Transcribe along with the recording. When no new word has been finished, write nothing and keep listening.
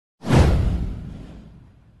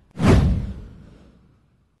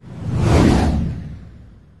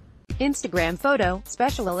Instagram photo,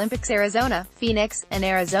 Special Olympics Arizona, Phoenix, an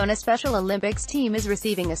Arizona Special Olympics team is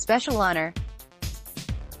receiving a special honor.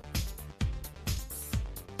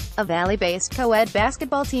 A Valley-based co-ed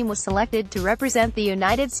basketball team was selected to represent the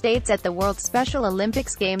United States at the World Special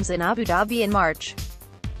Olympics Games in Abu Dhabi in March.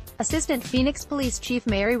 Assistant Phoenix Police Chief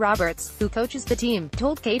Mary Roberts, who coaches the team,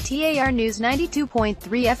 told KTAR News 92.3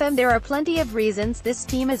 FM there are plenty of reasons this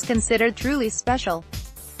team is considered truly special.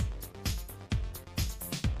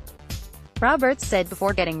 Roberts said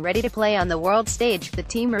before getting ready to play on the world stage, the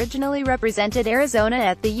team originally represented Arizona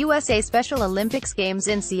at the USA Special Olympics Games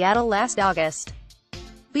in Seattle last August.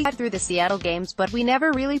 We got through the Seattle Games but we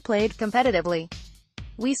never really played competitively.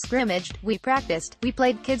 We scrimmaged, we practiced, we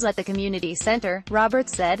played kids at the community center,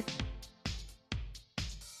 Roberts said.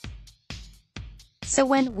 So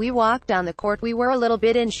when we walked on the court we were a little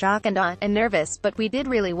bit in shock and nervous, but we did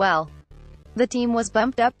really well. The team was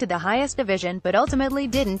bumped up to the highest division but ultimately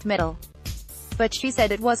didn't medal. But she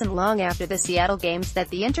said it wasn't long after the Seattle Games that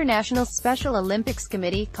the International Special Olympics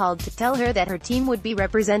Committee called to tell her that her team would be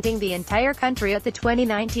representing the entire country at the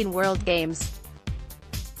 2019 World Games.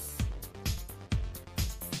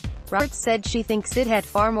 Roberts said she thinks it had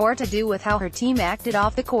far more to do with how her team acted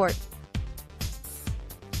off the court.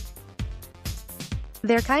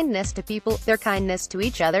 Their kindness to people, their kindness to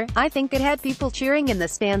each other, I think it had people cheering in the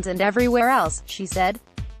stands and everywhere else, she said.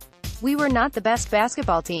 We were not the best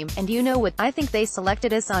basketball team, and you know what I think they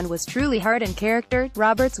selected us on was truly heart and character,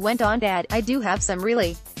 Roberts went on to add, I do have some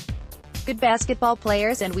really good basketball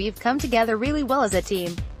players and we've come together really well as a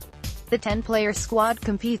team. The 10-player squad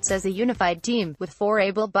competes as a unified team, with 4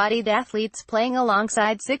 able-bodied athletes playing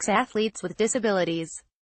alongside 6 athletes with disabilities.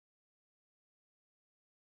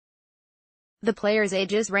 The players'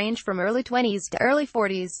 ages range from early 20s to early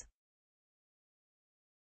 40s.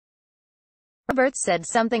 Roberts said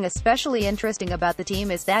something especially interesting about the team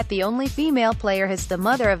is that the only female player is the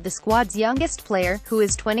mother of the squad's youngest player, who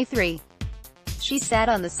is 23. She sat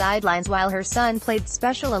on the sidelines while her son played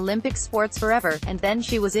Special Olympics sports forever, and then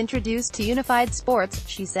she was introduced to unified sports,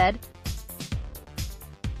 she said.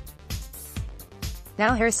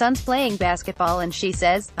 Now her son's playing basketball and she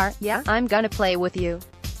says, yeah, I'm gonna play with you.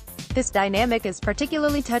 This dynamic is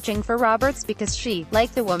particularly touching for Roberts because she,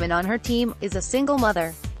 like the woman on her team, is a single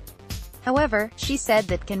mother. However, she said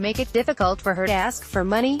that can make it difficult for her to ask for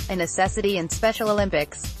money, a necessity in Special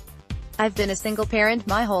Olympics. I've been a single parent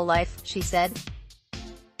my whole life, she said.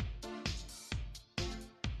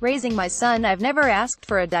 Raising my son, I've never asked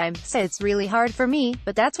for a dime, so it's really hard for me,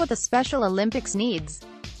 but that's what the Special Olympics needs.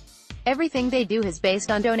 Everything they do is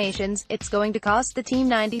based on donations. It's going to cost the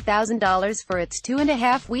team $90,000 for its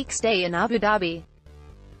 2.5-week stay in Abu Dhabi.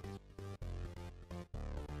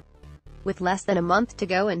 With less than a month to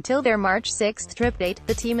go until their March 6 trip date,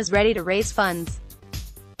 the team is ready to raise funds.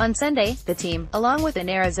 On Sunday, the team, along with an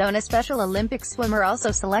Arizona Special Olympics swimmer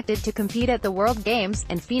also selected to compete at the World Games,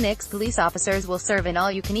 and Phoenix police officers will serve an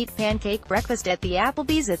all-you-can-eat pancake breakfast at the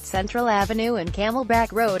Applebee's at Central Avenue and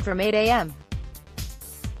Camelback Road from 8 a.m.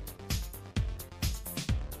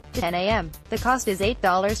 to 10 a.m. The cost is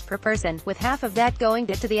 $8 per person, with half of that going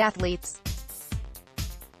to the athletes.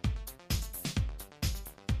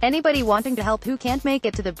 Anybody wanting to help who can't make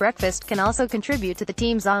it to the breakfast can also contribute to the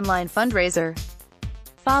team's online fundraiser.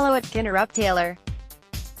 Follow @KinnerUpTaylor.